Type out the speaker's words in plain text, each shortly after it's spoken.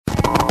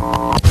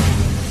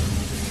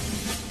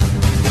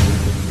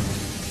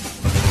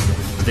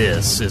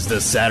This is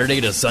the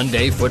Saturday to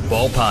Sunday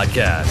Football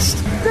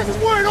Podcast. This is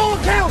where it all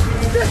counts.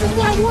 This is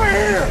why we're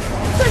here.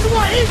 This is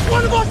why each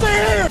one of us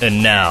are here.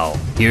 And now,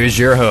 here's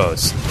your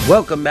host.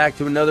 Welcome back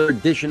to another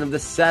edition of the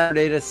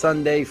Saturday to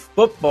Sunday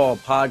Football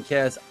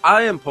Podcast.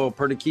 I am Paul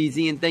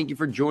Perticchese, and thank you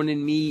for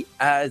joining me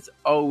as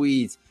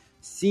always.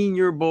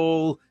 Senior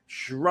Bowl,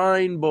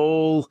 Shrine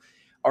Bowl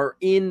are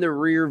in the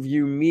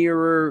rearview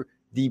mirror.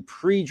 The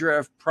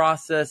pre-draft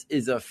process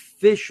is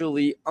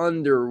officially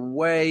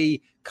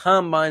underway.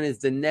 Combine is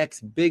the next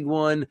big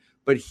one,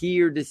 but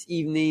here this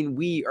evening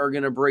we are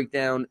going to break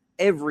down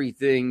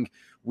everything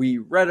we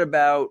read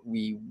about,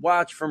 we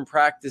watched from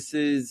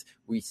practices,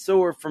 we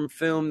saw it from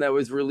film that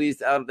was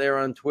released out there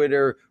on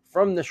Twitter,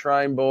 from the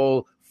Shrine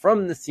Bowl,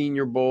 from the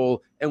Senior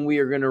Bowl, and we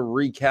are going to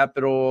recap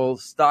it all,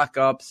 stock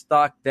up,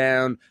 stock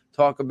down,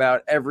 talk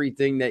about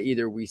everything that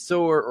either we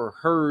saw or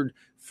heard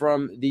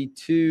from the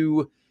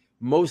two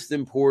most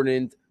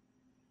important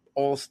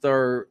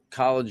all-star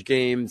college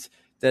games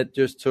that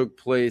just took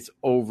place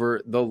over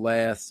the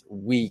last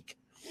week.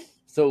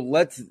 So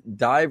let's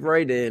dive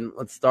right in.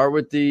 Let's start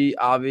with the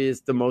obvious,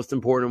 the most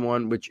important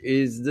one, which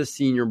is the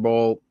Senior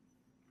Bowl.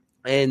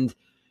 And,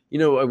 you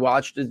know, I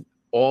watched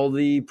all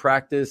the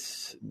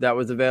practice that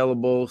was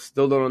available.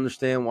 Still don't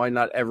understand why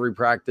not every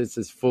practice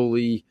is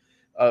fully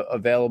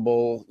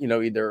available, you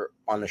know, either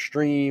on a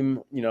stream,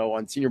 you know,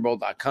 on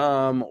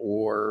seniorbowl.com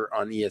or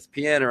on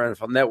ESPN or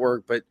NFL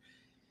Network. But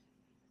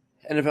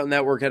NFL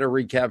Network had a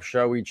recap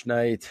show each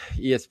night.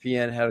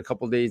 ESPN had a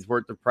couple days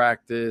worth of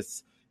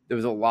practice. There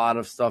was a lot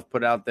of stuff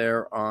put out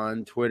there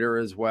on Twitter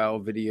as well,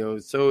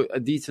 videos. So a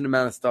decent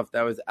amount of stuff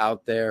that was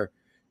out there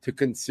to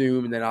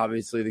consume. And then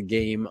obviously the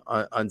game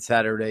on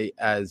Saturday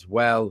as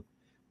well.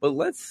 But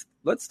let's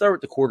start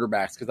with the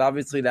quarterbacks, because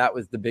obviously that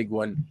was the big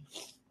one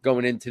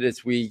going into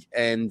this week.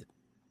 And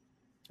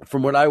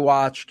from what I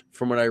watched,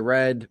 from what I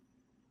read,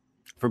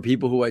 from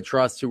people who I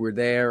trust who were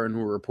there and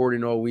who were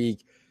reporting all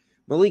week,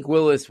 Malik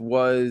Willis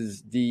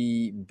was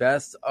the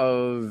best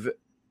of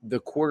the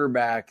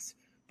quarterbacks,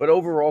 but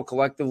overall,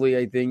 collectively,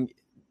 I think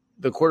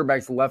the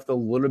quarterbacks left a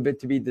little bit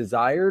to be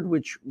desired,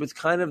 which was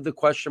kind of the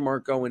question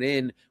mark going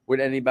in. Would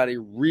anybody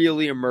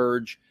really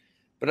emerge?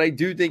 But I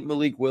do think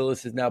Malik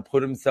Willis has now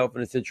put himself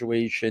in a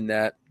situation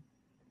that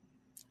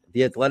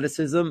the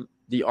athleticism,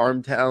 the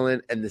arm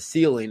talent, and the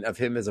ceiling of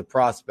him as a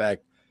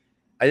prospect,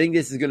 I think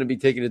this is going to be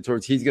taken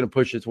towards he's going to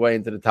push his way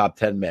into the top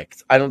 10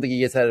 mix. I don't think he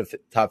gets out of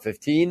top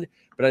 15,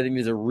 but I think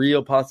there's a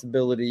real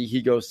possibility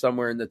he goes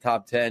somewhere in the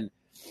top 10.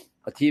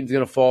 A team's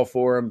going to fall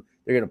for him.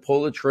 They're going to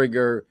pull the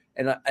trigger.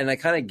 And I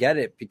kind of get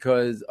it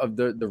because of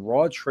the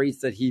raw traits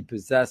that he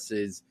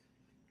possesses.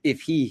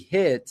 If he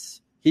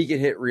hits, he can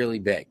hit really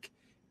big.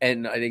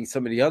 And I think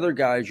some of the other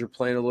guys, you're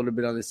playing a little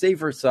bit on the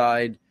safer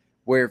side,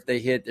 where if they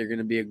hit, they're going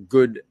to be a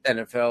good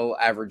NFL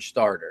average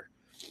starter.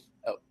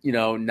 You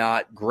know,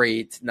 not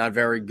great, not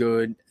very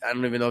good. I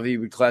don't even know if he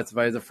would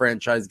classify as a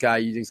franchise guy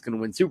you think is going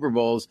to win Super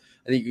Bowls.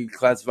 I think you could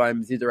classify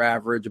him as either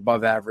average,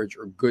 above average,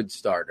 or good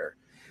starter.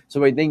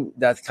 So I think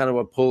that's kind of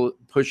what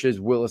pushes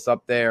Willis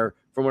up there.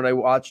 From what I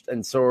watched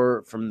and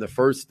saw from the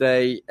first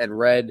day and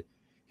read,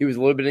 he was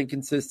a little bit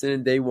inconsistent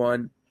in day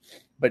one.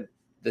 But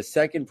the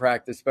second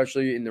practice,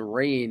 especially in the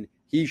rain,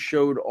 he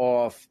showed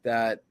off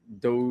that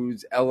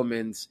those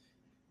elements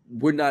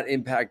would not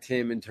impact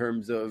him in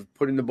terms of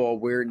putting the ball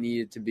where it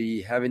needed to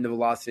be, having the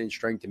velocity and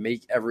strength to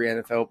make every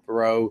NFL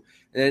throw.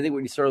 And I think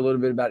what you saw a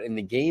little bit about in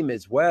the game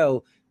as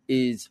well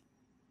is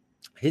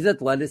his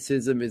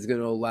athleticism is going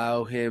to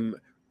allow him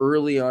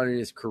early on in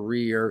his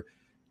career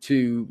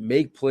to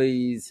make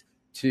plays,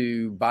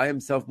 to buy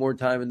himself more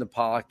time in the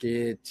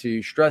pocket,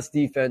 to stress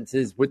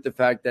defenses with the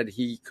fact that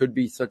he could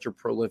be such a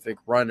prolific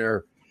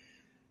runner.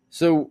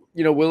 So,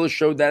 you know, Willis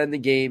showed that in the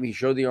game. He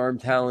showed the arm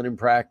talent in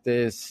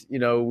practice. You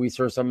know, we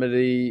saw some of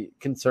the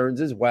concerns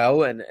as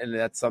well, and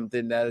that's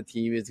something that a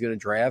team is going to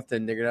draft,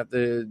 and they're going to have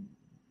to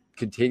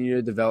continue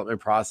the development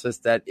process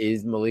that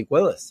is Malik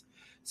Willis.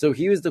 So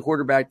he was the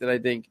quarterback that I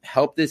think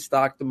helped his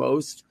stock the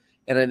most,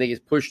 and I think has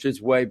pushed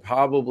his way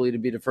probably to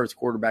be the first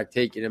quarterback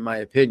taken, in my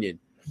opinion.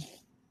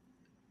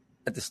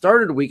 At the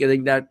start of the week, I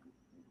think that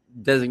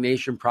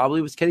designation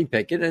probably was Kenny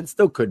Pickett, and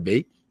still could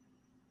be.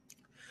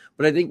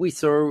 But I think we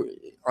saw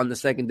on the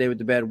second day with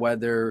the bad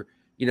weather,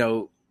 you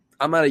know,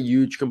 I'm not a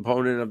huge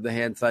component of the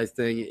hand size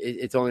thing.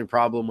 It's only a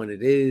problem when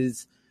it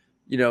is.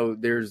 You know,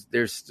 there's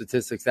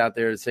statistics out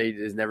there that say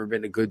there's never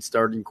been a good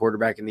starting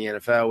quarterback in the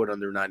NFL with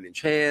under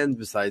 9-inch hands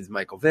besides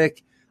Michael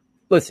Vick.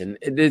 Listen,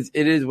 it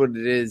is what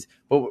it is.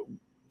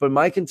 But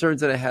my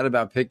concerns that I had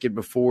about Pickett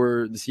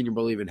before the Senior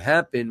Bowl even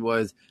happened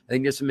was I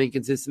think there's some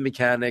inconsistent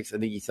mechanics. I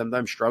think he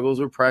sometimes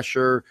struggles with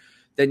pressure.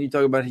 Then you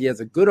talk about he has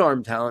a good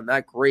arm talent,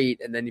 not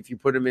great. And then if you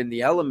put him in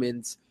the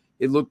elements,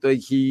 it looked like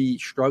he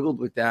struggled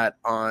with that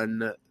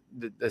on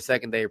the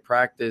second day of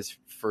practice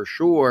for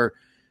sure.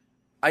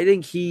 I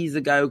think he's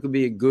a guy who could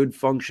be a good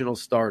functional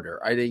starter.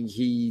 I think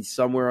he's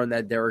somewhere on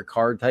that Derek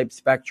Carr type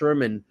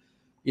spectrum. And,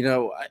 you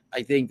know,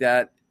 I think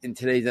that in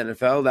today's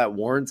NFL that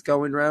warrants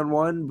going round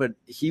one, but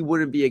he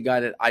wouldn't be a guy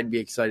that I'd be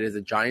excited as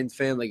a Giants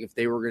fan. Like if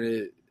they were going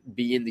to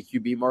be in the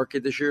QB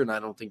market this year, and I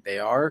don't think they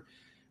are,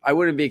 I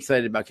wouldn't be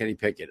excited about Kenny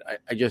Pickett.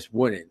 I just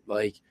wouldn't.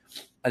 Like,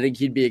 I think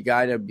he'd be a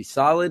guy that would be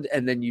solid,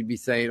 and then you'd be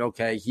saying,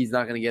 okay, he's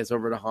not going to get us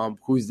over the hump.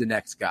 Who's the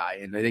next guy?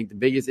 And I think the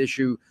biggest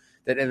issue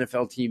that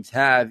NFL teams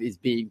have is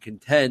being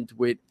content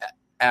with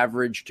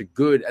average to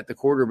good at the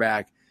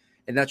quarterback,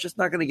 and that's just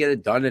not going to get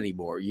it done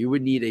anymore. You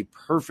would need a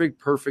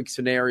perfect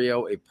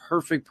scenario, a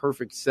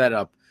perfect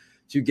setup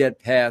to get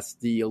past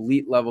the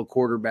elite level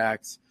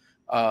quarterbacks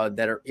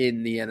that are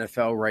in the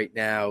NFL right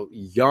now,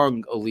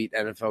 young elite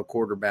NFL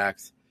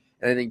quarterbacks.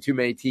 And I think too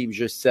many teams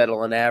just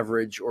settle on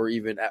average or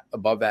even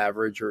above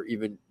average, or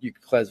even you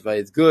could classify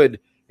as good.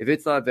 If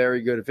it's not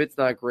very good, if it's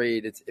not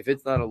great, if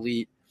it's not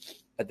elite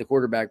at the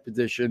quarterback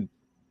position,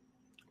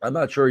 I'm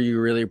not sure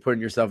you really are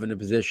putting yourself in a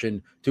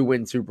position to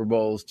win Super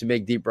Bowls, to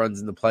make deep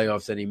runs in the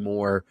playoffs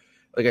anymore.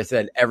 Like I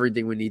said,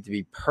 everything would need to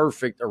be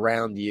perfect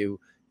around you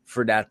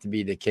for that to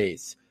be the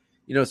case.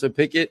 So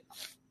Pickett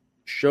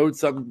showed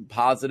some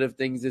positive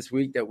things this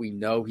week that we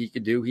know he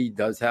could do. He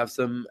does have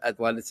some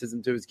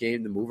athleticism to his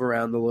game to move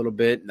around a little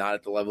bit, not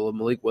at the level of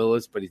Malik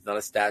Willis, but he's not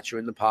a statue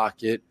in the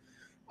pocket.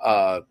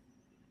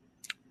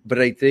 But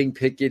I think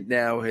Pickett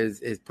now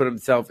has put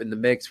himself in the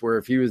mix where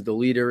if he was the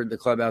leader in the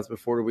clubhouse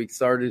before the week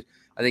started,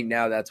 I think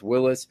now that's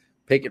Willis.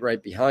 Pickett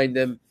right behind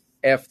him.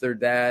 After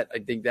that, I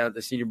think down at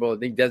the Senior Bowl, I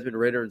think Desmond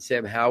Ridder and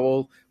Sam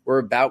Howell were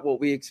about what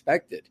we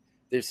expected.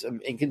 There's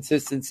some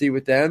inconsistency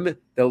with them.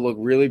 They'll look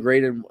really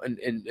great in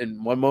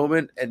one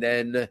moment and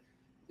then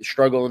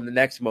struggle in the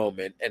next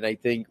moment. And I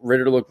think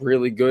Ridder looked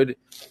really good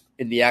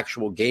in the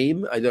actual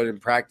game. I know in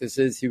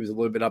practices he was a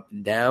little bit up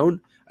and down.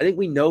 I think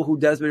we know who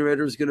Desmond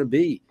Ridder is going to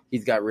be.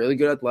 He's got really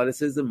good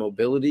athleticism,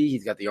 mobility.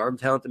 He's got the arm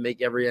talent to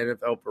make every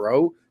NFL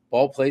pro.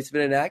 Ball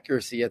placement and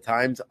accuracy at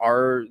times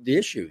are the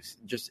issues,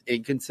 just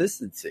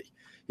inconsistency.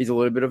 He's a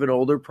little bit of an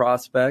older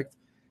prospect.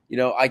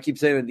 I keep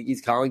saying I think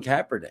he's Colin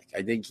Kaepernick.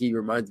 I think he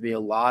reminds me a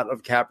lot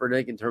of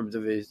Kaepernick in terms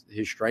of his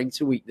strengths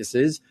and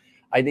weaknesses.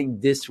 I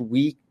think this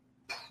week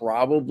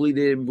probably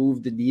didn't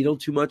move the needle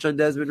too much on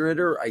Desmond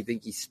Ridder. I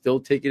think he's still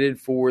ticketed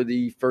for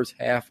the first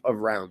half of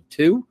round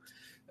 2.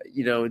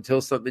 Until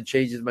something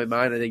changes my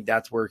mind, I think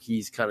that's where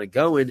he's kind of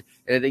going.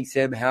 And I think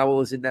Sam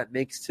Howell is in that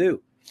mix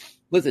too.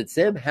 Listen,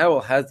 Sam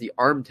Howell has the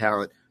arm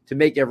talent to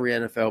make every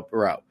NFL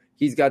pro.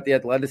 He's got the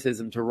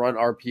athleticism to run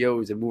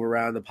RPOs and move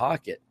around the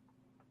pocket.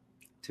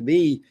 To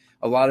me,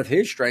 a lot of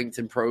his strengths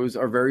and pros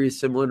are very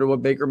similar to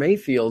what Baker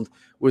Mayfield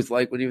was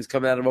like when he was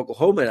coming out of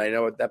Oklahoma. And I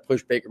know that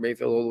pushed Baker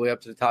Mayfield all the way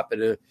up to the top of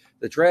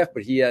the draft,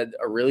 but he had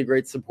a really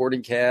great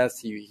supporting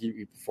cast.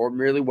 He performed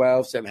really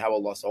well. Sam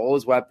Howell lost all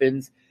his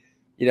weapons,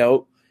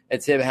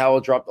 and Sam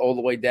Howell dropped all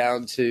the way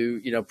down to,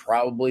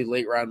 probably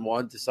late round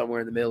 1 to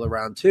somewhere in the middle of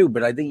round 2.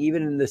 But I think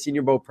even in the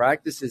Senior Bowl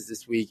practices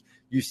this week,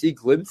 you see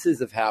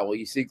glimpses of Howell.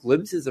 You see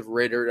glimpses of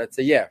Ridder that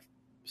say,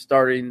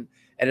 starting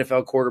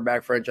NFL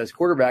quarterback, franchise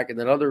quarterback. And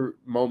then other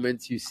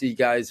moments you see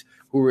guys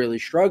who really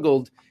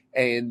struggled,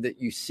 and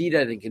you see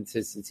that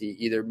inconsistency,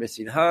 either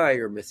missing high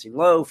or missing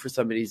low for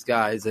some of these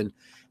guys. And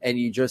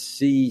you just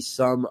see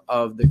some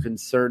of the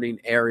concerning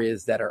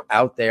areas that are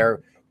out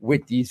there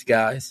with these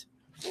guys.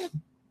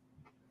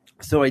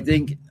 So I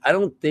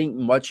don't think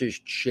much has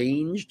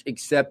changed,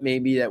 except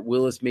maybe that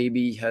Willis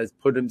has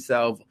put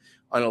himself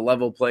on a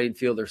level playing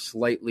field or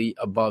slightly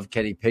above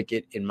Kenny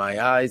Pickett in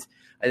my eyes.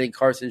 I think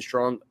Carson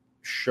Strong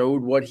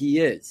showed what he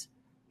is.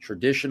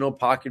 Traditional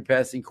pocket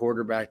passing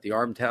quarterback. The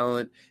arm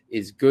talent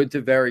is good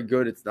to very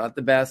good. It's not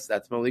the best.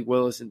 That's Malik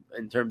Willis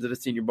in terms of the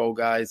Senior Bowl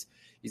guys.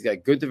 He's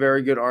got good to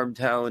very good arm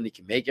talent. He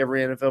can make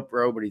every NFL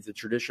pro, but he's a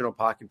traditional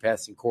pocket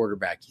passing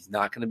quarterback. He's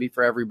not going to be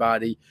for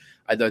everybody.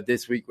 I thought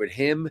this week with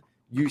him,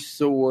 you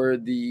saw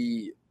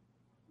the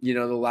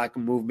lack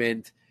of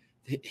movement.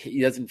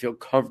 He doesn't feel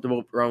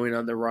comfortable throwing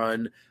on the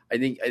run. I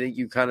think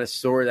you kind of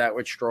saw that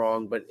with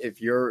Strong. But if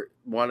you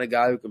want a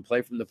guy who can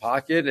play from the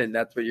pocket and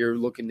that's what you're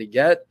looking to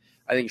get,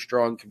 I think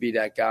Strong could be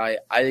that guy.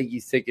 I think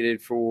he's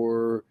ticketed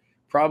for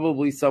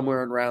probably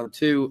somewhere in round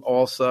 2.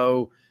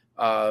 Also,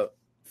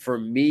 for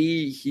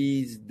me,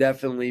 he's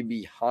definitely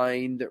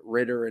behind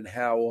Ridder and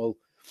Howell.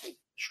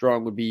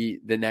 Strong would be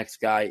the next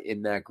guy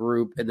in that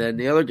group. And then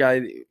the other guy,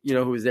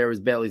 who was there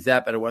was Bailey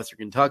Zappe out of Western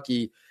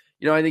Kentucky.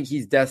 I think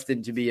he's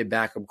destined to be a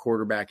backup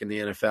quarterback in the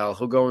NFL.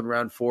 He'll go in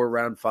round 4,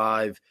 round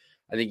 5.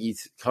 I think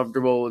he's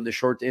comfortable in the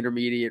short to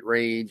intermediate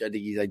range. I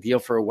think he's ideal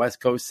for a West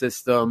Coast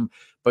system.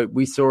 But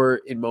we saw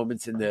in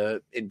moments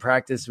in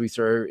practice, we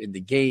saw in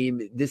the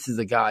game, this is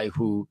a guy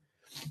who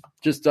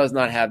just does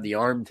not have the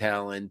arm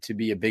talent to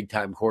be a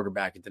big-time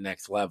quarterback at the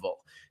next level.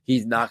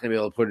 He's not going to be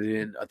able to put it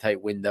in a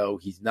tight window.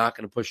 He's not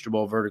going to push the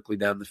ball vertically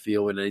down the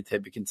field with any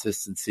type of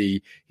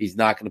consistency. He's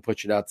not going to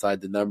push it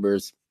outside the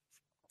numbers.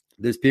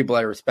 There's people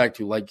I respect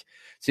who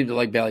seem to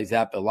like Bailey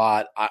Zappe a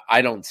lot.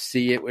 I don't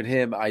see it with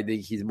him. I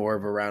think he's more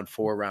of a round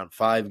 4, round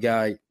 5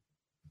 guy.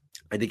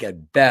 I think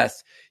at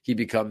best he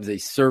becomes a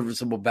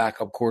serviceable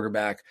backup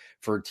quarterback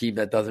for a team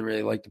that doesn't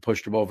really like to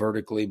push the ball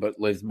vertically but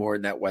lives more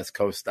in that West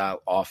Coast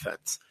style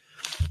offense.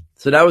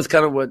 So that was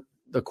kind of what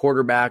the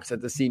quarterbacks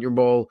at the Senior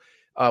Bowl.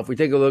 If we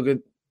take a look at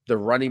the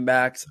running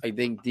backs. I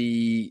think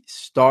the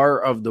star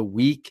of the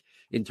week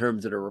in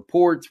terms of the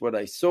reports, what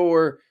I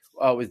saw,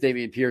 was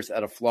Dameon Pierce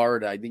out of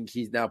Florida. I think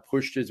he's now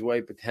pushed his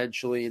way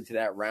potentially into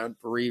that round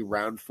 3,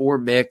 round 4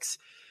 mix.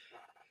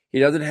 He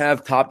doesn't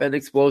have top-end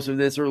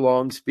explosiveness or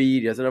long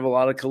speed. He doesn't have a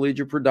lot of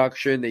collegiate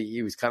production.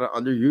 He was kind of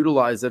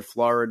underutilized at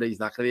Florida. He's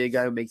not going to be a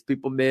guy who makes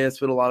people miss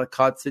with a lot of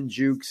cuts and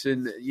jukes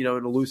and,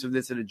 and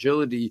elusiveness and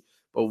agility.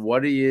 But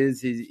what he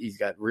is, he's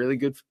got a really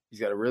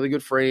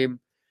good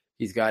frame.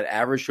 He's got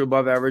average to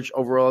above average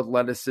overall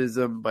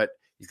athleticism, but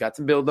he's got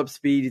some build-up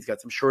speed. He's got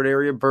some short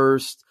area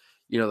burst.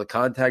 The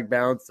contact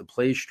balance, the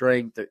play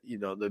strength,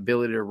 the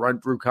ability to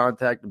run through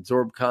contact,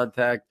 absorb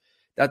contact.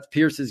 That's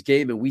Pierce's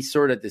game, and we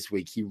saw that this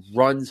week. He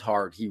runs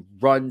hard. He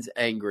runs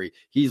angry.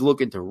 He's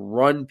looking to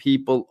run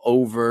people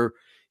over.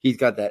 He's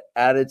got that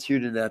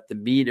attitude and that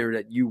demeanor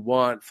that you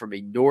want from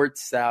a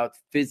north-south,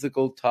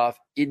 physical, tough,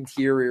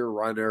 interior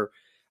runner.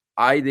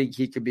 I think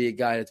he could be a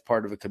guy that's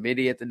part of a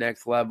committee at the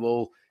next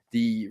level.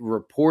 The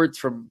reports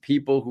from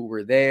people who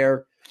were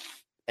there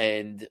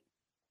and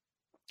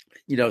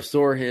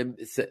saw him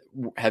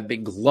have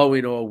been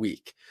glowing all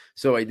week.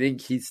 So I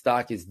think his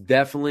stock is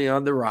definitely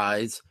on the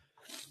rise.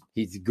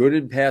 He's good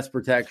in pass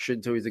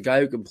protection, so he's a guy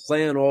who can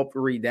play on all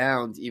 3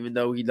 downs, even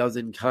though he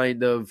doesn't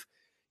kind of,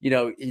 he's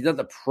not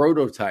the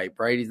prototype,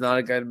 right? He's not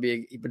going to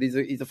be, but he's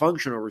a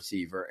functional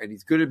receiver, and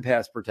he's good in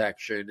pass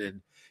protection,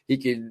 and he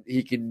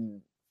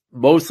can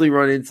mostly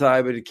run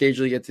inside, but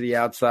occasionally get to the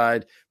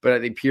outside. But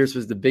I think Pierce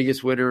was the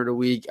biggest winner of the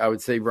week. I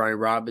would say Brian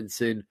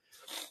Robinson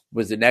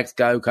was the next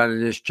guy who kind of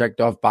just checked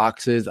off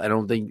boxes. I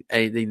don't think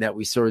anything that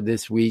we saw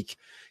this week,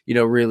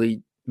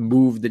 really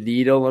moved the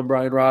needle on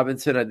Brian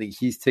Robinson. I think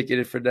he's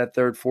ticketed for that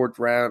 3rd, 4th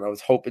round. I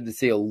was hoping to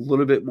see a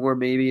little bit more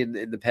maybe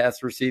in the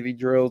pass receiving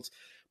drills.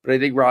 But I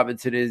think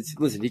Robinson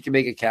he can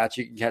make a catch.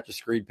 He can catch a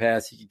screen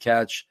pass. He can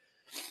catch,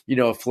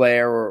 a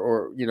flare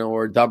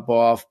or a dump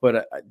off.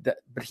 But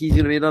he's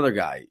going to be another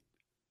guy.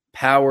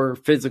 Power,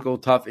 physical,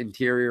 tough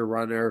interior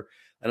runner.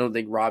 I don't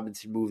think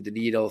Robinson moved the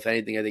needle. If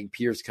anything, I think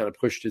Pierce kind of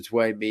pushed his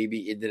way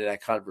maybe into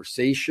that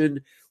conversation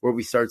where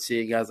we start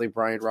seeing guys like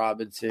Brian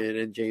Robinson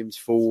and James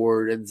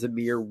Ford and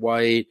Zamir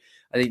White.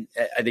 I think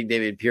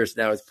Dameon Pierce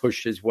now has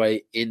pushed his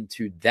way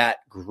into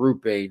that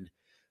grouping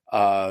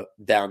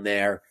down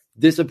there.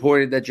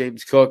 Disappointed that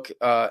James Cook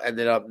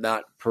ended up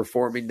not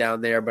performing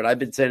down there, but I've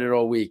been saying it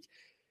all week.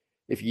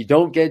 If you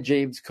don't get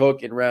James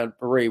Cook in round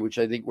 3, which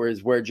I think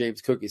is where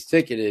James Cook is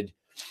ticketed,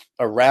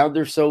 a round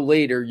or so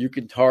later, you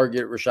can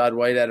target Rachaad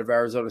White out of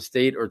Arizona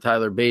State or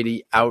Tyler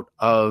Beatty out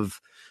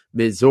of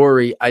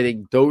Missouri. I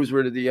think those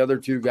were the other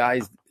 2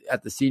 guys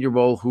at the Senior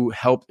Bowl who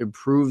helped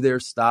improve their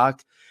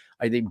stock.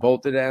 I think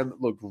both of them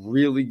looked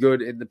really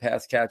good in the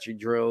pass-catching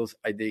drills.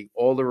 I think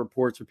all the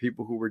reports from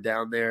people who were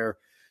down there,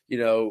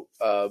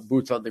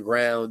 boots on the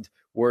ground,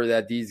 were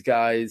that these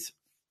guys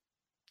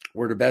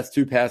were the best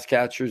 2 pass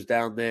catchers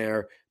down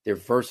there. They're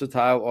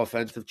versatile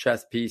offensive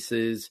chess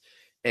pieces.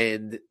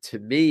 And to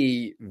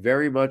me,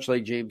 very much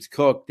like James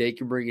Cook, they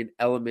can bring an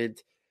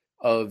element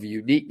of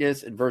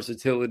uniqueness and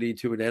versatility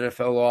to an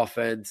NFL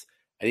offense.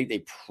 I think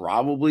they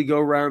probably go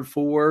round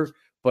 4,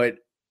 but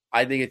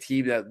I think a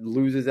team that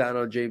loses out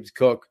on James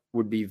Cook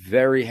would be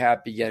very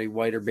happy getting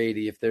White or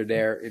Beatty if they're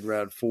there in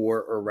round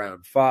 4 or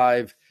round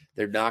 5.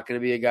 They're not going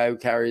to be a guy who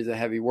carries a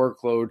heavy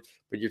workload,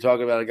 but you're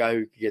talking about a guy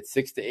who can get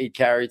 6 to 8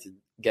 carries and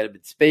get him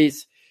in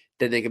space.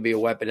 Then they can be a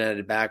weapon out of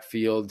the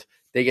backfield.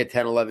 They get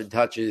 10, 11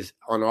 touches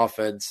on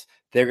offense.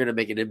 They're going to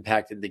make an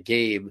impact in the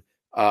game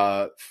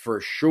for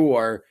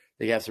sure.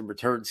 They have some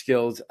return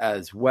skills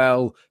as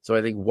well. So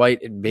I think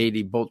White and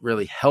Beatty both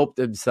really helped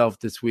themselves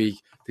this week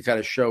to kind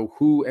of show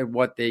who and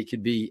what they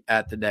could be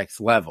at the next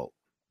level.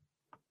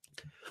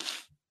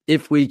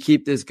 If we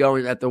keep this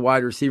going at the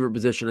wide receiver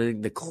position, I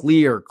think the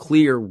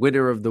clear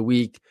winner of the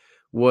week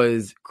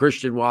was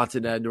Christian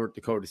Watson at North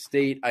Dakota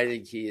State. I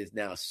think he is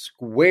now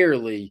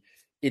squarely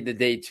in the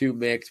day 2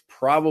 mix,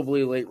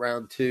 probably late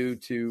round 2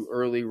 to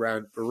early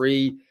round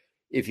 3.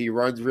 If he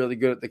runs really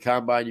good at the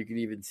combine, you can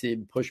even see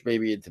him push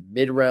maybe into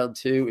mid round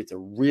 2. It's a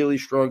really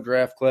strong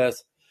draft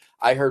class.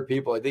 I heard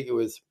people, I think it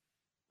was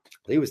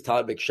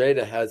Todd McShay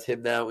that has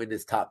him now in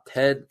his top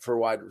 10 for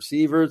wide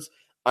receivers.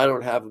 I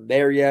don't have him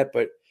there yet,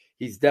 but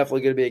he's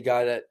definitely going to be a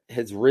guy that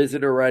has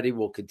risen already,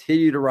 will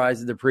continue to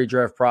rise in the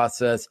pre-draft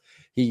process.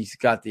 He's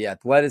got the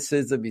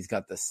athleticism. He's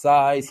got the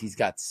size. He's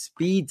got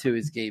speed to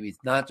his game. He's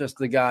not just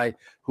the guy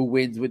who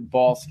wins with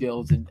ball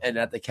skills and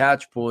at the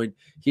catch point.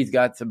 He's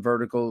got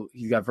vertical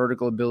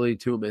ability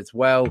to him as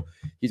well.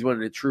 He's one of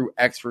the true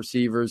X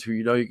receivers who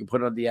you can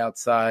put on the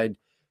outside.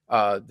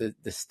 The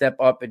step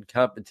up in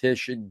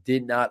competition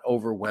did not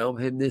overwhelm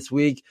him this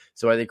week.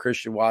 So I think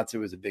Christian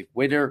Watson was a big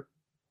winner.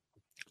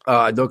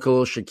 I know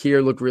Khalil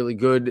Shakir looked really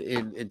good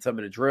in some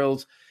of the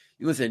drills.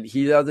 Listen,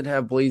 he doesn't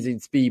have blazing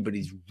speed, but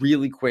he's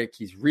really quick.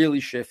 He's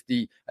really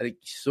shifty. I think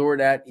you saw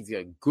that. He's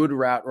got a good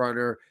route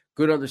runner,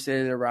 good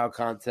understanding of route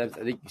concepts.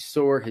 I think you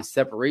saw his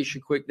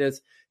separation quickness,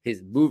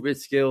 his movement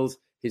skills,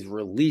 his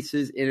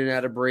releases in and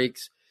out of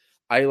breaks.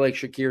 I like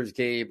Shakir's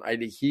game. I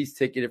think he's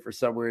ticketed for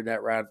somewhere in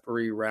that round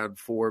 3, round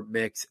 4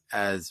 mix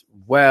as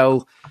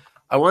well.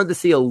 I wanted to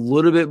see a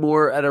little bit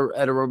more at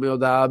a Romeo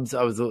Doubs.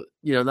 I was,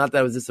 not that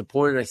I was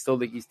disappointed. I still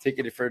think he's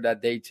ticketed for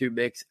that day 2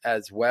 mix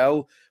as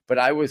well. But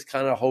I was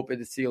kind of hoping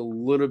to see a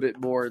little bit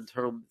more in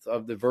terms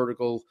of the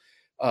vertical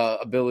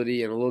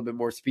ability and a little bit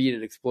more speed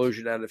and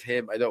explosion out of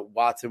him. I thought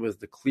Watson was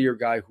the clear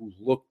guy who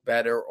looked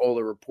better. All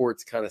the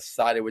reports kind of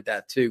sided with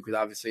that too, because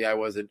obviously I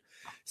wasn't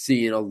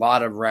seeing a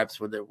lot of reps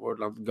when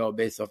I'm going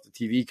based off the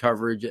TV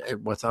coverage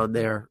and what's on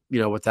there,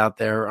 what's out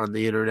there on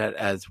the internet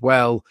as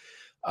well.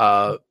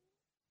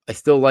 I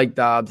still like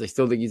Doubs. I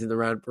still think he's in the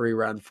round 3,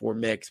 round 4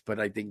 mix, but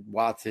I think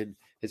Watson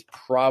has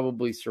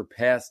probably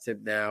surpassed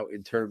him now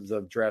in terms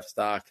of draft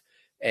stock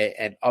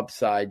and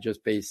upside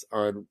just based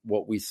on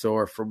what we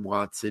saw from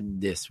Watson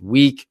this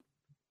week.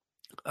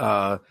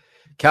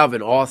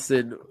 Calvin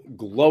Austin,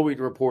 glowing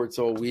reports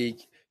all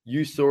week.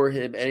 You saw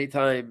him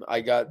anytime I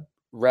got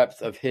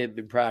reps of him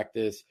in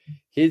practice.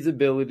 His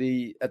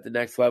ability at the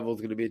next level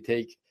is going to be to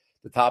take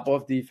the top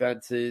off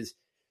defenses,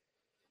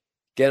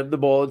 get him the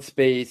ball in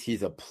space.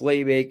 He's a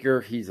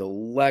playmaker. He's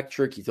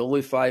electric. He's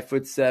only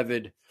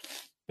 5'7",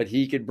 but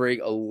he can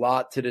bring a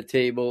lot to the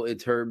table in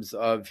terms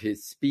of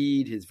his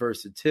speed, his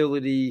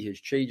versatility, his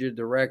change of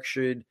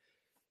direction.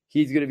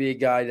 He's going to be a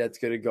guy that's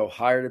going to go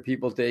higher than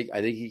people think. I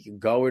think he can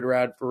go in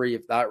round 3,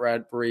 if not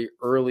round 3,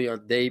 early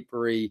on day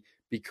 3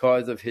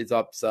 because of his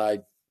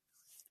upside.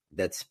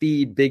 That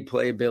speed, big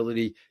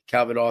playability.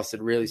 Calvin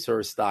Austin really saw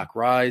his stock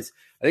rise.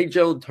 I think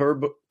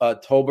Jalen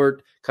Tolbert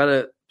kind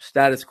of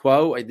status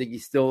quo. I think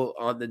he's still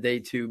on the day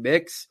 2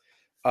 mix.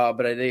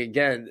 But I think,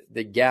 again,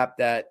 the gap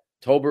that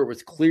Tolbert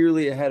was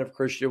clearly ahead of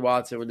Christian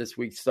Watson when this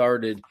week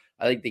started.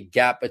 I think the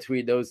gap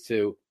between those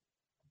two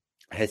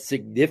has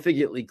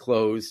significantly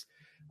closed.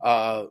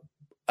 I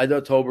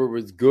know Tolbert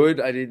was good.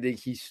 I didn't think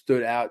he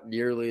stood out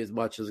nearly as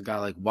much as a guy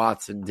like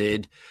Watson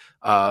did.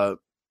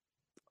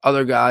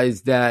 Other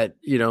guys that,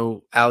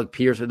 Alec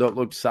Pierce, I don't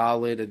look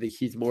solid. I think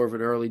he's more of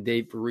an early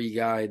day 3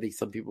 guy. I think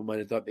some people might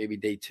have thought maybe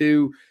day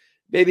 2.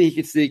 Maybe he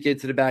could sneak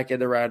into the back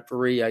end of round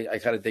 3. I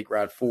kind of think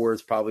round 4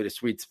 is probably the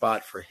sweet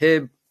spot for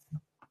him.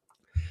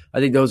 I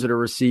think those are the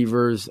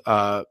receivers.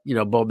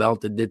 Bo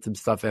Melton did some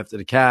stuff after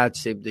the catch.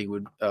 Same thing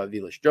with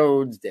Velus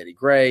Jones, Danny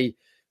Gray.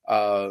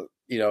 A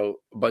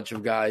bunch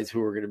of guys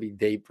who are going to be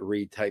day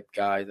 3 type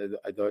guys.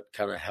 I thought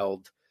kind of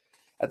held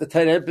at the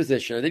tight end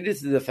position. I think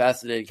this is a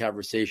fascinating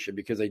conversation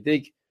because I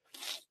think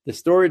the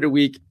story of the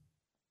week,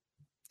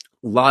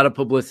 a lot of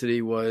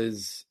publicity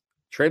was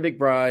Trey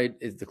McBride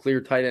is the clear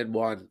tight end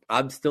 1.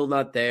 I'm still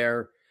not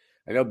there.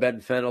 I know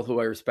Ben Fennell, who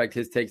I respect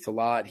his takes a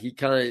lot, he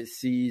kind of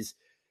sees,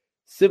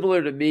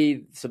 similar to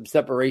me, some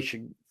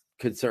separation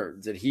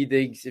concerns. And he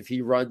thinks if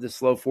he runs a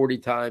slow 40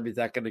 time, is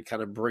that going to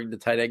kind of bring the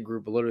tight end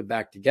group a little bit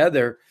back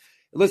together?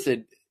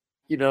 Listen,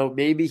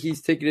 maybe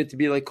he's ticketed to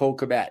be like Cole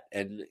Kmet.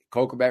 And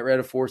Cole Kmet ran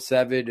a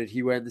 4.7 and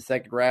he went in the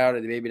second round.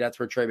 And maybe that's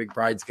where Trey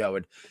McBride's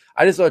going.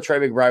 I just thought Trey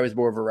McBride was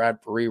more of a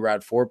round 3,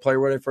 round 4 player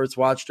when I first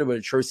watched him. But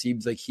it sure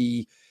seems like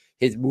he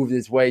has moved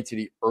his way to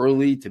the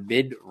early to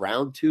mid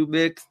round 2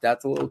 mix.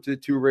 That's a little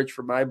too rich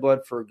for my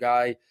blood for a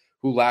guy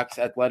who lacks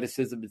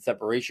athleticism and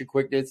separation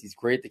quickness. He's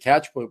great at the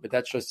catch point, but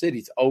that's just it.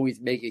 He's always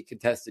making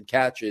contested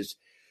catches.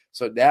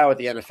 So now at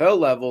the NFL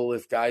level,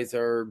 if guys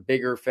are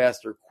bigger,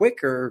 faster,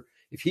 quicker,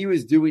 if he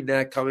was doing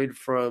that coming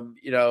from,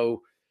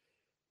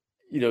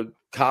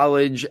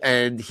 college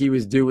and he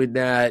was doing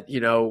that,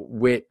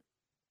 with,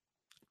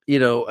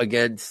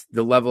 against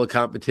the level of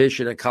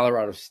competition at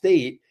Colorado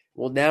State,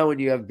 well, now when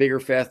you have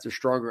bigger, faster,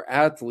 stronger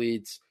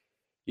athletes,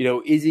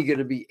 is he going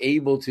to be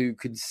able to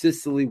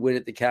consistently win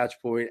at the catch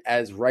point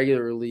as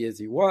regularly as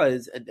he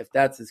was? And if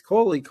that's his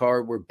calling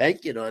card, we're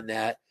banking on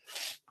that,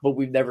 but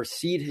we've never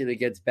seen him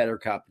against better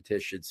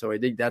competition. So I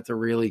think that's a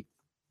really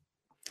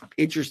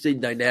interesting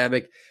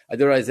dynamic. I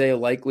thought Isaiah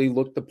Likely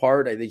looked the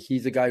part. I think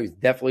he's a guy who's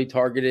definitely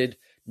targeted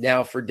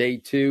now for day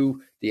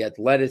 2, the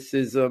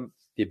athleticism,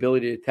 the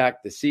ability to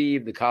attack the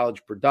seam, the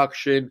college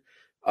production.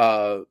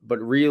 But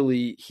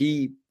really,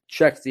 he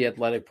checks the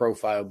athletic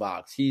profile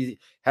box. He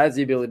has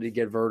the ability to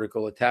get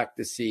vertical, attack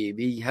the seam.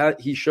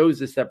 He shows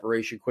the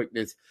separation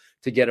quickness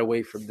to get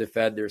away from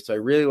defenders. So I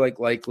really like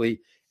Likely.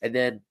 And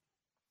then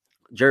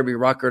Jeremy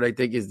Ruckert, I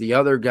think, is the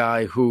other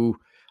guy who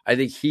I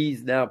think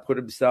he's now put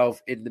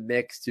himself in the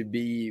mix to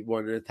be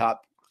one of the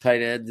top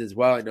tight ends as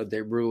well. I know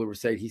Dave Ruler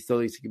was saying he still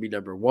needs to be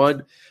number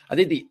 1. I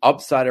think the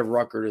upside of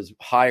Ruckert is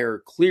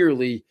higher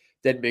clearly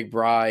than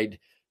McBride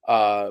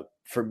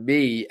for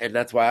me, and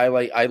that's why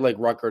I like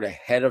Ruckert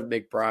ahead of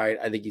McBride.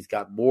 I think he's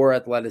got more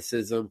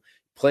athleticism.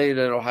 Playing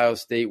at Ohio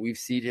State, we've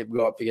seen him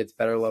go up against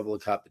better level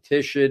of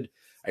competition.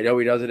 I know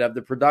he doesn't have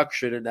the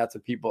production, and that's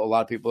what a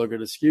lot of people are going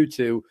to skew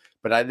to.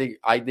 But I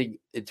think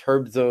in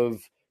terms of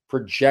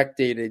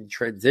projecting and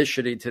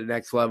transitioning to the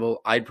next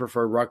level, I'd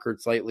prefer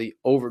Ruckert slightly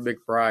over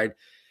McBride.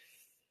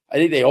 I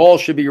think they all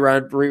should be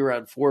round 3,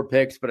 round 4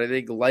 picks, but I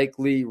think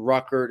Likely,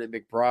 Ruckert, and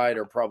McBride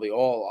are probably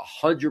all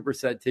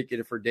 100%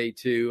 ticketed for day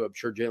 2. I'm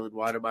sure Jalen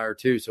Weidemeyer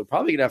too. So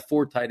probably going to have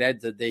 4 tight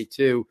ends on day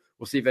 2.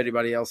 We'll see if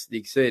anybody else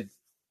sneaks in.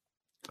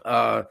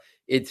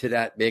 into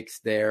that mix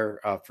there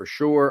for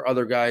sure.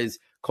 Other guys,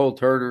 Cole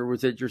Turner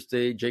was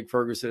interesting. Jake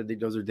Ferguson, I think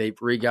those are day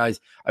 3 guys.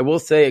 I will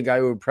say a guy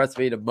who impressed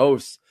me the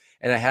most,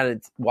 and I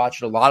hadn't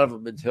watched a lot of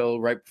them until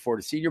right before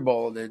the Senior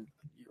Bowl, and then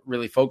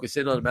really focused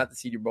in on him at the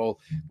Senior Bowl,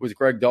 was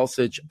Greg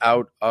Dulcich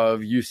out of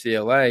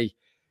UCLA.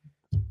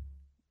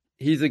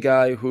 He's a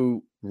guy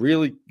who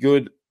really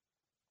good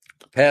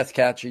pass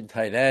catching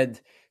tight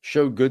end,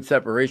 showed good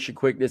separation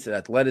quickness and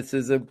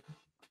athleticism.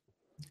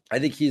 I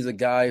think he's a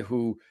guy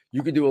who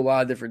you can do a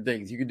lot of different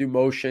things. You can do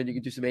motion, you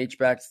can do some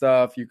H-back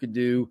stuff, you can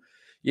do,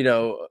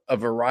 a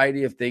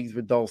variety of things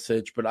with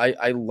Dulcich, but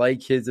I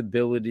like his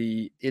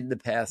ability in the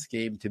pass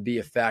game to be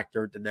a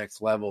factor at the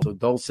next level. So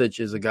Dulcich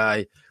is a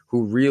guy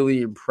who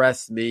really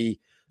impressed me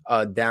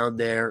down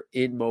there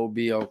in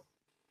Mobile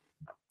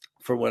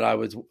from what I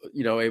was,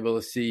 able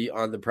to see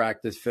on the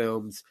practice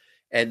films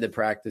and the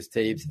practice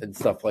tapes and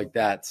stuff like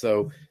that.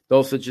 So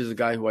Dulcich is a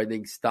guy who I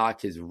think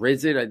stock has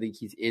risen. I think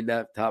he's in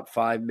that top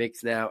 5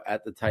 mix now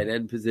at the tight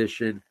end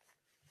position.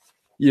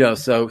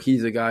 So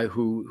he's a guy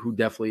who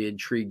definitely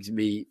intrigues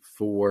me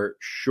for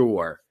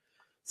sure.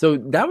 So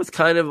that was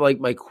kind of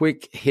like my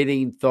quick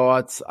hitting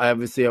thoughts. I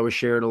was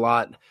sharing a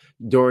lot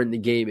during the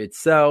game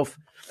itself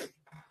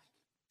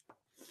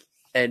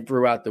and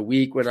throughout the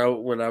week when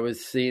I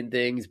was seeing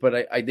things.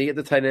 But I think at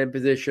the tight end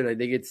position, I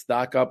think it's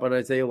stock up on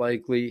Isaiah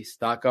Likely,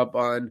 stock up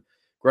on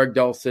Greg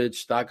Dulcich,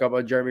 stock up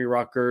on Jeremy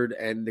Ruckert,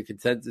 and the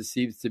consensus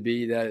seems to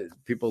be that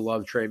people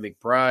love Trey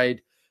McBride.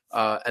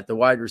 At the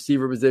wide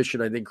receiver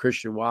position, I think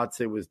Christian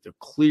Watson was the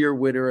clear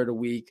winner of the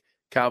week.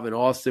 Calvin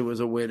Austin was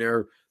a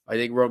winner. I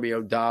think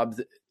Romeo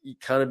Doubs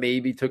kind of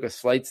maybe took a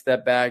slight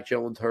step back.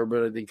 Jalen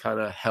Turbin, I think, kind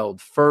of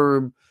held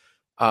firm.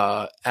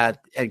 And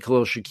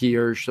Khalil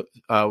Shakir,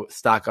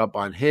 stock up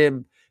on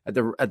him. At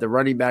the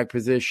running back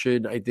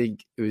position, I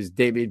think it was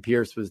Dameon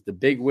Pierce was the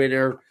big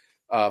winner.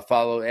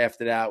 Followed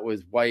after that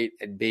was White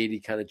and Beatty,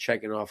 kind of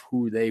checking off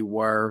who they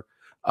were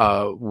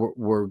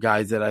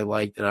guys that I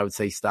liked, and I would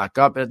say stock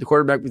up. And at the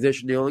quarterback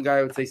position, the only guy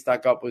I would say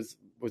stock up was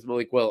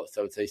Malik Willis.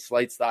 I would say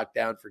slight stock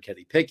down for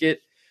Kenny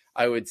Pickett.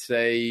 I would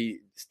say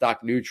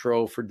stock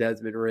neutral for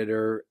Desmond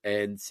Ridder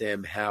and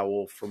Sam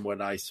Howell from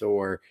what I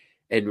saw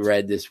and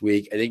read this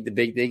week. I think the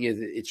big thing is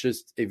it's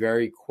just a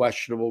very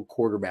questionable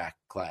quarterback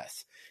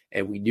class.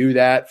 And we knew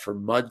that for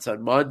months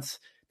on months.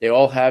 They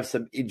all have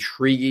some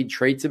intriguing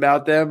traits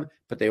about them,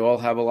 but they all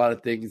have a lot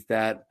of things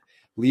that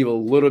leave a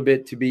little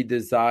bit to be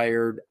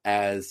desired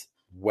as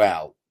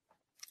well.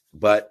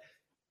 But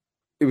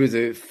it was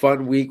a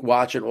fun week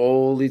watching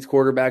all these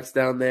quarterbacks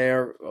down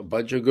there, a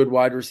bunch of good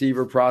wide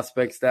receiver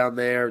prospects down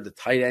there. The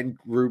tight end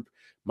group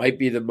might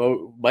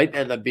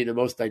end up being the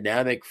most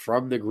dynamic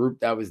from the group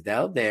that was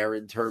down there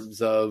in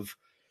terms of,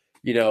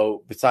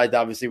 besides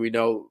obviously we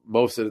know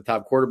most of the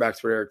top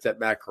quarterbacks were there except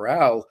Matt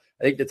Corral.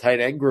 I think the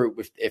tight end group,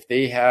 if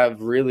they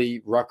have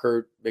really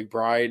Ruckert,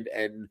 McBride,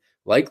 and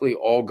Likely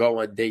all go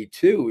on day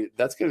 2,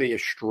 that's going to be a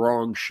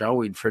strong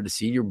showing for the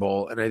Senior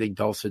Bowl. And I think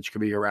Dulcich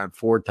could be a round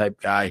 4 type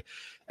guy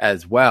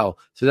as well.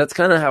 So that's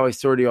kind of how I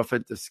sort the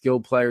offensive skill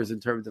players in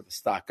terms of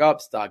stock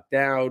up, stock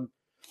down,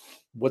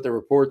 what the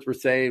reports were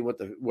saying, what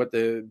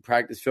the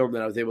practice film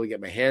that I was able to get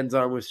my hands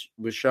on was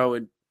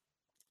showing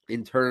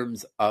in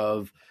terms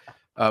of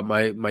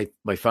my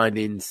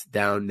findings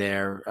down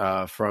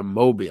there from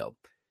Mobile.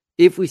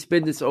 If we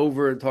spin this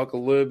over and talk a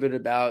little bit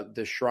about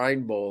the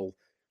Shrine Bowl,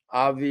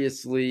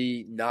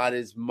 obviously not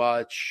as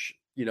much,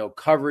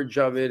 coverage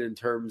of it in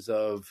terms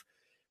of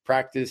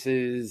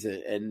practices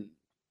and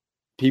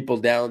people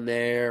down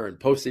there and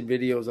posting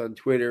videos on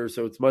Twitter.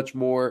 So it's much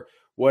more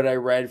what I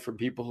read from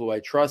people who I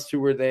trust who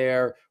were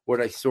there, what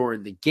I saw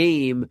in the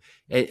game,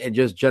 and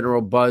just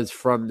general buzz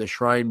from the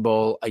Shrine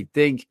Bowl. I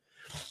think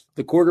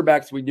the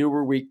quarterbacks we knew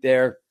were weak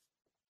there.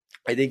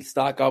 I think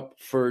stock up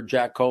for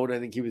Jack Coan. I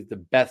think he was the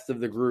best of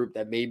the group,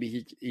 that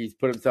maybe he's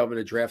put himself in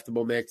a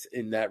draftable mix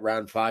in that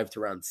round 5 to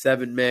round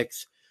 7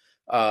 mix.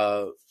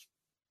 While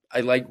I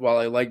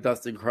like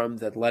Dustin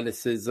Crum's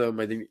athleticism,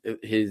 I think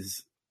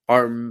his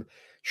arm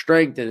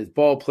strength and his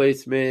ball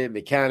placement,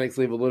 mechanics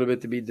leave a little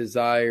bit to be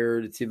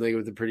desired. It seemed like it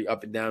was a pretty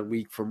up and down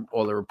week from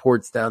all the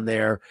reports down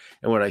there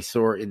and what I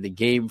saw in the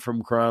game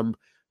from Crum.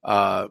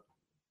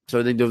 So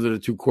I think those are the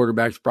 2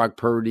 quarterbacks. Brock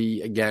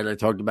Purdy, again, I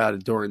talked about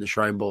it during the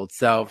Shrine Bowl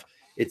itself.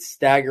 It's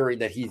staggering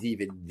that he's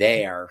even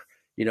there.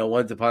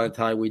 Once upon a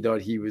time, we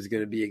thought he was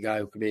going to be a guy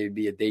who could maybe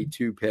be a day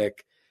 2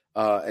 pick,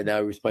 and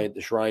now he's playing at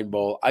the Shrine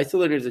Bowl. I still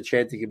think there's a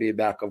chance he could be a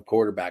backup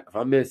quarterback. If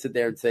I'm going to sit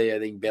there and say I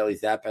think Bailey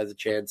Zappe has a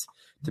chance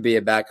to be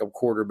a backup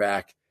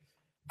quarterback,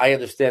 I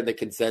understand the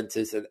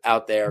consensus and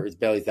out there is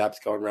Bailey Zappe's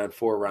going round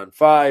 4, round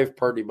 5.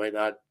 Purdy might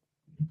not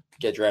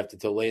get drafted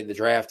till late in the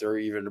draft or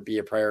even be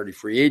a priority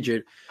free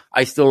agent.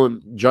 I still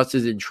am just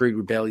as intrigued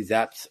with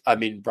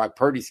Brock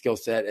Purdy's skill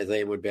set as I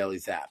am with Bailey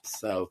Zappe's.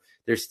 So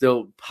there's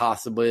still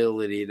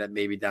possibility that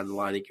maybe down the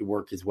line he could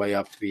work his way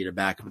up to being a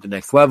backup at the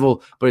next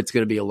level, but it's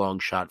going to be a long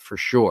shot for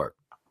sure.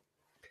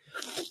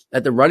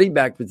 At the running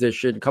back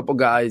position, a couple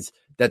guys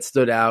that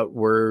stood out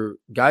were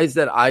guys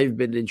that I've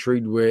been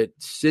intrigued with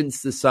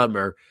since the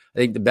summer. I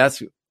think the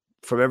best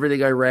from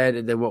everything I read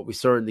and then what we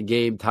saw in the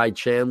game, Ty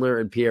Chandler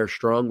and Pierre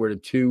Strong were the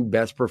two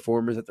best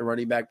performers at the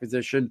running back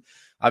position.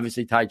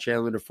 Obviously, Ty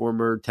Chandler, the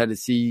former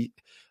Tennessee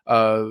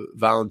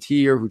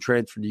Volunteer who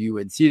transferred to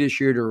UNC this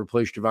year to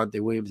replace Javonte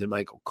Williams and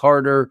Michael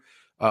Carter.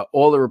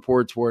 All the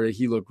reports were that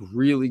he looked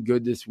really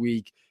good this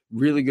week,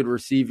 really good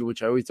receiving,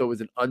 which I always thought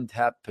was an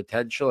untapped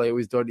potential. I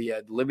always thought he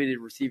had limited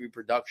receiving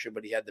production,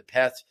 but he had the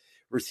pass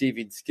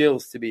receiving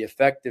skills to be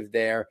effective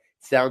there.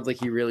 Sounds like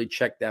he really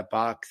checked that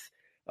box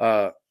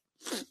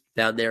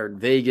down there in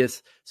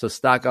Vegas. So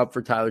stock up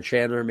for Tyler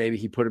Chandler. Maybe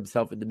he put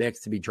himself in the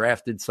mix to be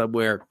drafted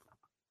somewhere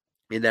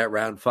in that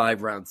round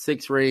 5, round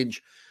 6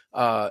 range.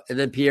 And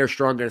then Pierre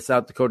Strong out of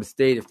South Dakota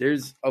State. If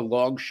there's a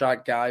long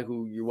shot guy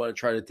who you want to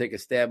try to take a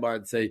stab on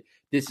and say,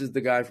 this is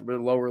the guy from a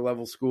lower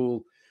level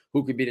school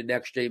who could be the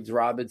next James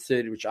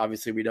Robinson, which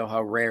obviously we know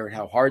how rare and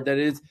how hard that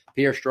is.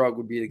 Pierre Strong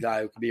would be the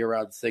guy who could be a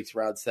round 6,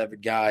 round 7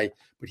 guy,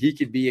 but he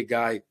could be a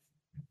guy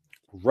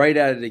right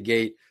out of the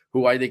gate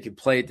who I think can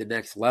play at the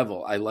next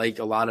level. I like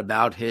a lot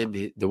about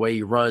him, the way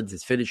he runs,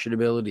 his finishing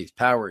ability, his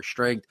power, his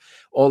strength.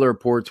 All the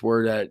reports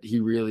were that he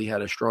really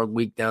had a strong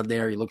week down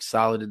there. He looked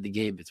solid in the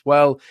game as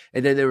well.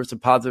 And then there were some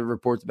positive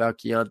reports about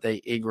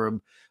Keontae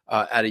Ingram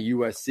out of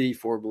USC,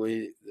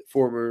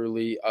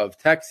 formerly of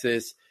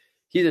Texas.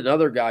 He's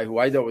another guy who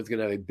I thought was going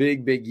to have a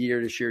big, big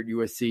year this year at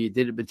USC. It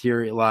didn't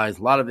materialize.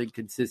 A lot of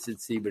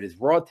inconsistency, but his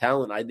raw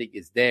talent, I think,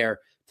 is there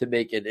to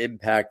make an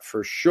impact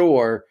for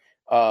sure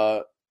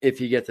if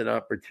he gets an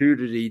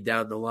opportunity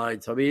down the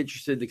line. So I'll be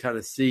interested to kind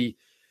of see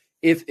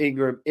if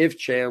Ingram, if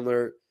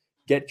Chandler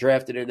get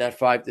drafted in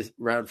that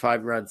round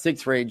 5, round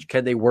 6 range,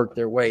 can they work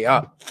their way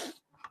up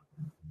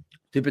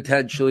to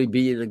potentially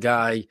being a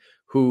guy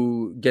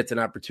who gets an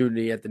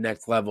opportunity at the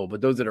next level.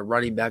 But those are the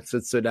running backs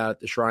that stood out at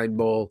the Shrine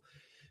Bowl.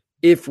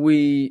 If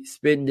we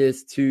spin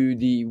this to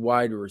the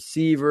wide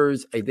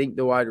receivers, I think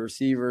the wide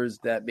receivers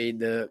that made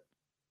the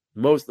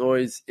most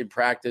noise in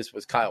practice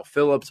was Kyle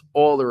Phillips.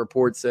 All the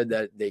reports said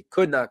that they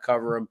could not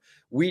cover him.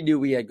 We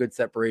knew he had good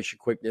separation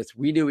quickness.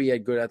 We knew he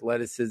had good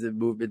athleticism,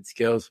 movement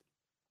skills.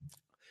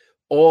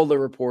 All the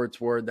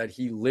reports were that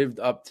he lived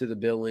up to the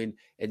billing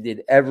and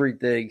did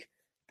everything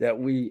that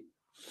we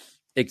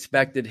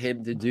expected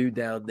him to do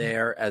down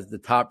there as the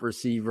top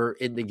receiver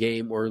in the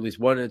game, or at least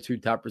one of the 2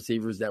 top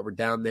receivers that were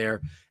down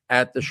there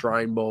at the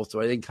Shrine Bowl.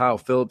 So I think Kyle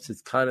Phillips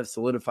has kind of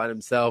solidified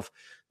himself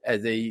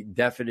as a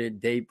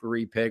definite day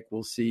 3 pick.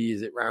 We'll see.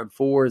 Is it round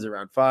 4? Is it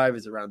round 5?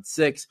 Is it round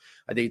 6?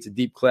 I think it's a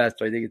deep class,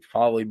 but I think it's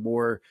probably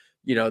more,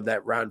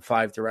 that round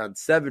 5 to round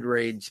 7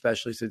 range,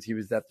 especially since he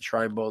was at the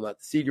Shrine Bowl, not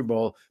the Senior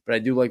Bowl. But I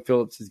do like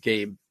Phillips'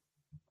 game.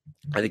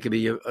 I think he'll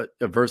be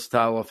a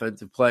versatile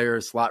offensive player,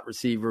 a slot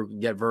receiver who can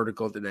get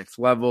vertical at the next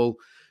level,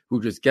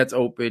 who just gets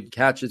open,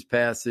 catches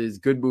passes,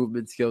 good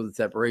movement skills and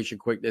separation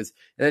quickness.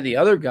 And then the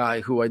other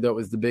guy who I thought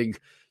was the big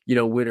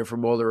winner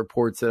from all the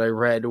reports that I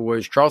read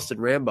was Charleston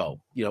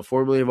Rambo,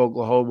 formerly of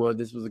Oklahoma.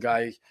 This was a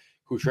guy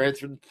who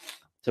transferred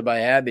to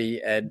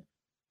Miami. And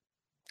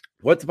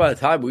once upon a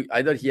time,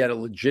 I thought he had a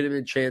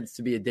legitimate chance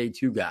to be a day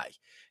 2 guy.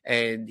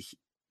 And,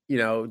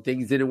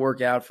 things didn't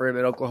work out for him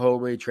at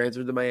Oklahoma. He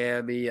transferred to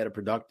Miami, had a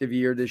productive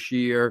year this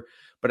year.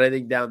 But I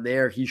think down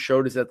there, he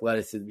showed his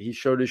athleticism. He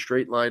showed his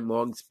straight line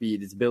long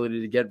speed, his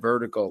ability to get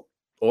vertical.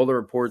 All the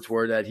reports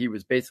were that he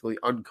was basically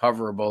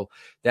uncoverable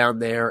down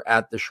there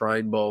at the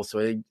Shrine Bowl. So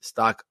I think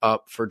stock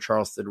up for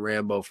Charleston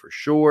Rambo for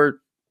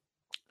sure.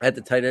 At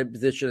the tight end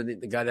position, I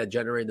think the guy that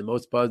generated the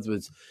most buzz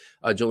was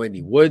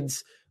Jelani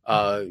Woods.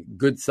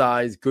 Good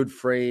size, good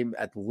frame,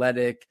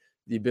 athletic,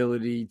 the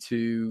ability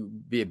to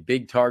be a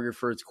big target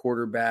for its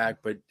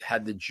quarterback, but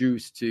had the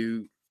juice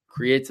to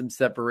create some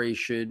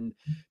separation,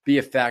 be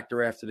a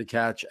factor after the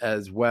catch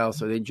as well.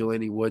 So I think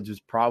Jelani Woods was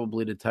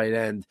probably the tight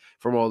end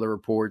from all the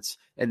reports,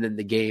 and then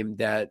the game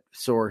that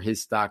saw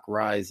his stock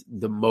rise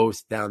the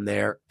most down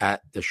there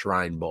at the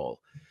Shrine Bowl.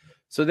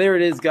 So there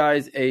it is,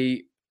 guys.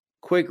 A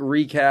quick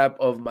recap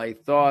of my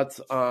thoughts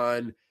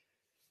on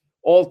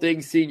all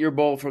things Senior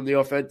Bowl from the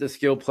offensive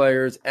skill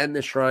players and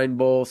the Shrine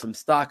Bowl. Some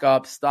stock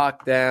up,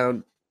 stock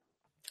down.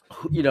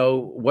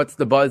 What's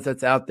the buzz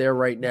that's out there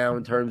right now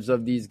in terms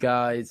of these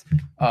guys?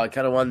 Kind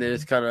of wanted to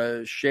just kind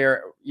of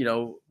share,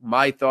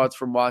 my thoughts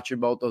from watching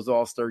both those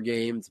All-Star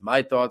games,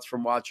 my thoughts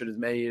from watching as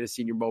many of the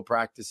Senior Bowl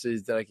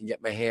practices that I can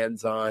get my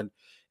hands on,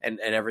 and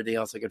everything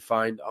else I could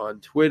find on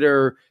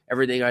Twitter,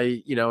 everything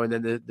and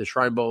then the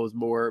Shrine Bowl is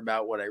more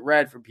about what I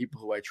read from people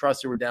who I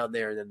trust who were down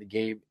there, and then the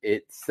game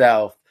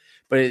itself.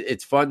 But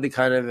it's fun to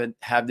kind of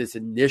have this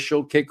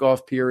initial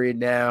kickoff period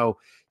now.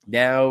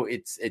 Now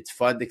it's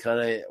fun to kind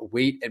of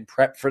wait and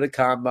prep for the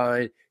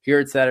combine. Here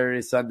at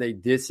Saturday Sunday,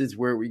 this is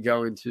where we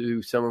go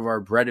into some of our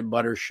bread and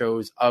butter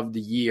shows of the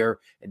year,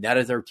 and that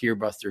is our tier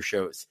buster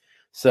shows.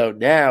 So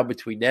now,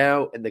 between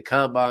now and the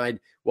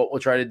combine, what we'll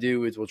try to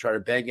do is we'll try to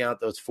bang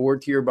out those 4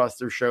 tier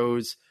buster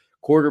shows.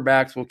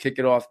 Quarterbacks will kick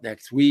it off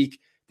next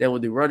week. Then we'll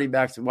do running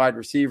backs and wide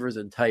receivers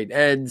and tight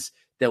ends.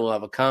 Then we'll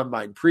have a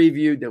combine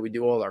preview. Then we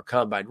do all our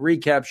combine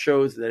recap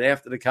shows. And then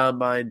after the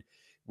combine,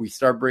 we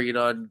start bringing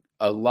on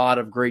a lot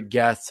of great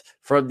guests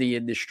from the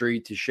industry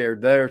to share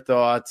their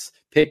thoughts,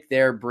 pick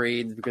their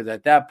brains, because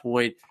at that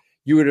point,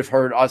 you would have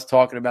heard us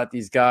talking about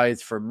these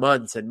guys for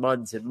months and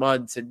months and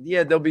months. And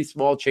yeah, there'll be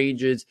small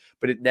changes,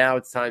 but now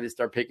it's time to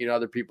start picking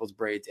other people's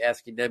brains,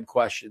 asking them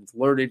questions,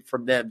 learning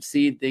from them,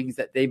 seeing things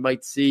that they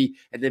might see,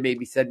 and then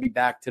maybe send me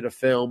back to the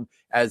film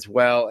as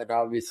well. And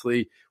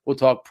obviously, we'll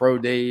talk pro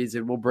days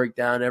and we'll break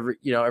down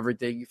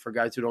everything for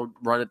guys who don't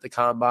run at the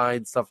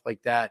combine, stuff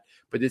like that.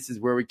 But this is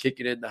where we kick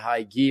it into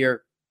high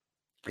gear.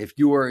 If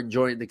you are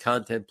enjoying the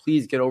content,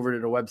 please get over to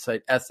the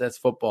website, SS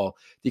Football,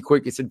 the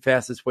quickest and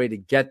fastest way to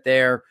get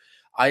there.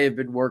 I have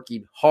been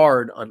working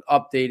hard on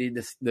updating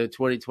the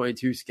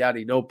 2022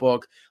 scouting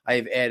notebook. I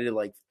have added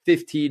like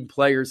 15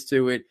 players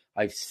to it.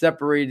 I've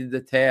separated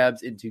the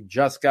tabs into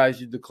just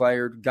guys who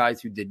declared,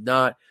 guys who did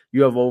not.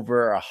 You have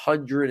over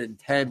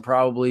 110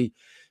 probably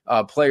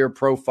player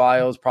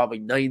profiles, probably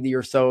 90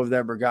 or so of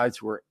them are guys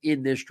who are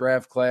in this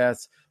draft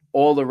class.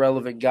 All the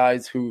relevant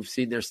guys who've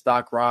seen their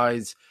stock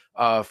rise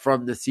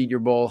from the Senior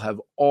Bowl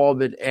have all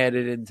been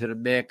added into the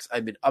mix.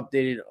 I've been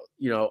updating,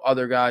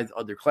 other guys,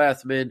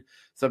 underclassmen,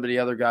 some of the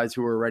other guys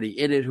who are already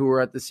in it who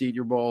are at the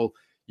Senior Bowl.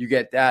 You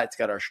get that. It's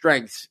got our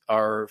strengths,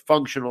 our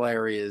functional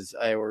areas,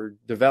 our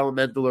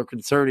developmental or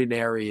concerning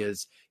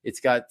areas. It's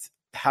got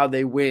how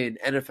they win,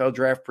 NFL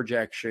draft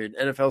projection,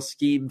 NFL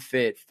scheme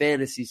fit,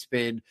 fantasy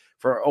spin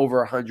for over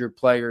 100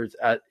 players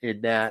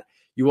in that.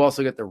 You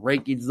also get the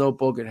rankings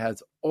notebook. It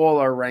has all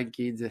our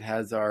rankings. It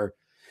has our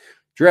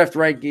draft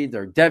rankings,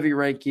 our Devy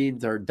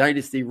rankings, our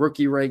Dynasty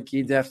rookie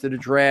rankings after the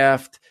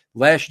draft.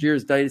 Last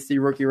year's Dynasty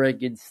rookie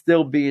rankings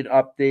still being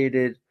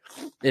updated.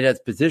 It has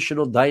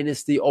positional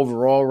Dynasty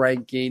overall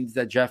rankings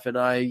that Jeff and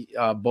I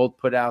both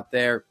put out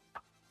there.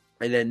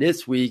 And then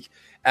this week,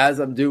 as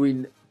I'm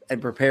doing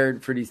and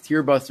preparing for these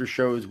Tier Buster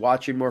shows,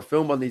 watching more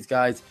film on these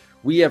guys,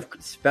 we have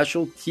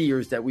special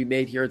tiers that we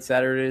made here at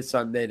Saturday to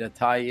Sunday to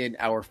tie in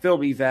our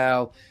film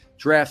eval,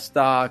 draft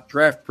stock,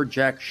 draft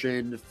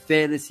projection,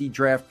 fantasy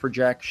draft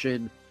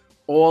projection,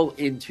 all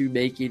into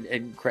making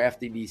and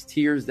crafting these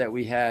tiers that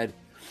we had.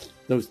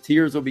 Those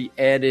tiers will be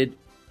added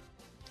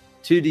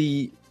to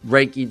the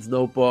rankings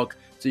notebook.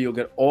 So you'll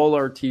get all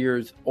our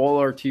tiers and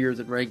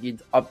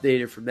rankings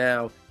updated from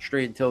now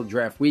straight until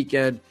draft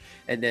weekend.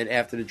 And then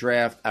after the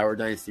draft, our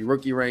Dynasty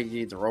rookie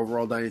rankings, our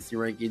overall Dynasty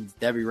rankings,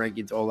 Devy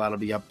rankings, all that'll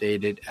be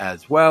updated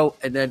as well.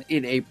 And then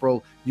in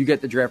April, you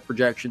get the draft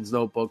projections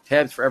notebook,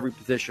 tabs for every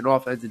position,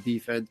 offense and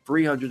defense,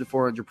 300 to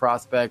 400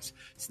 prospects,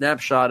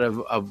 snapshot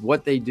of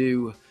what they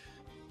do,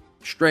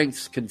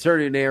 strengths,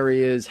 concerning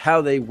areas,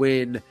 how they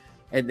win,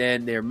 and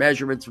then their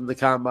measurements from the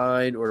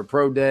combine or the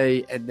pro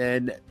day, and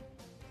then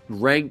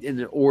ranked in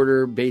an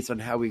order based on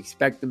how we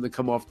expect them to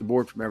come off the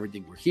board from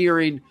everything we're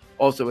hearing.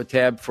 Also a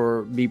tab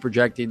for me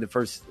projecting the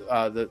first,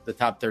 the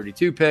top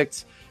 32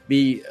 picks,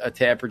 a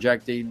tab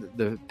projecting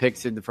the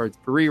picks in the first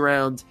 3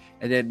 rounds,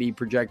 and then me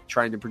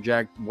trying to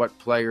project what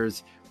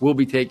players will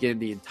be taken in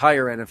the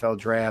entire NFL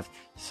draft.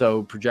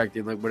 So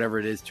projecting like whatever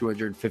it is,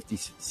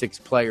 256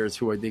 players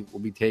who I think will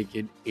be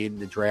taken in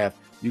the draft.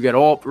 You get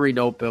all 3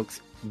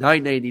 notebooks,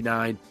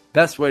 $9.99.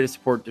 Best way to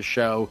support the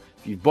show.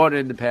 If you've bought it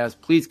in the past,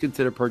 please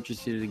consider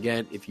purchasing it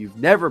again. If you've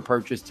never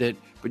purchased it,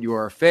 but you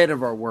are a fan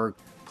of our work,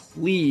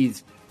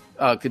 please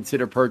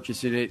consider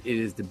purchasing it. It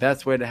is the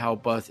best way to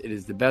help us. It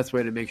is the best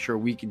way to make sure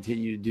we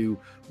continue to do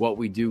what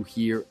we do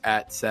here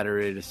at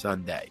Saturday to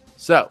Sunday.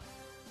 So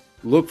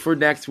look for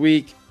next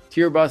week,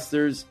 Tier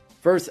Busters,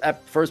 first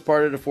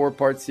part of the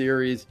 4-part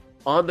series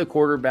on the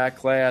quarterback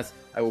class.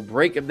 I will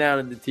break them down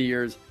into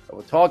tiers. I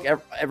will talk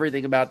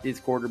everything about this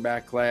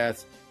quarterback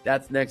class.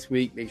 That's next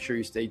week. Make sure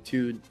you stay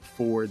tuned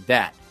for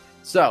that.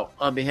 So,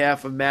 on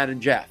behalf of Matt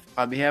and Jeff,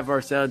 on behalf of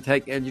our sound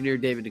tech engineer,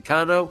 David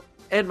Nicano,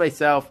 and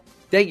myself,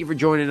 thank you for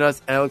joining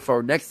us, and I look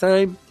forward next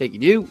time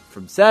taking you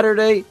from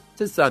Saturday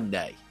to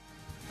Sunday.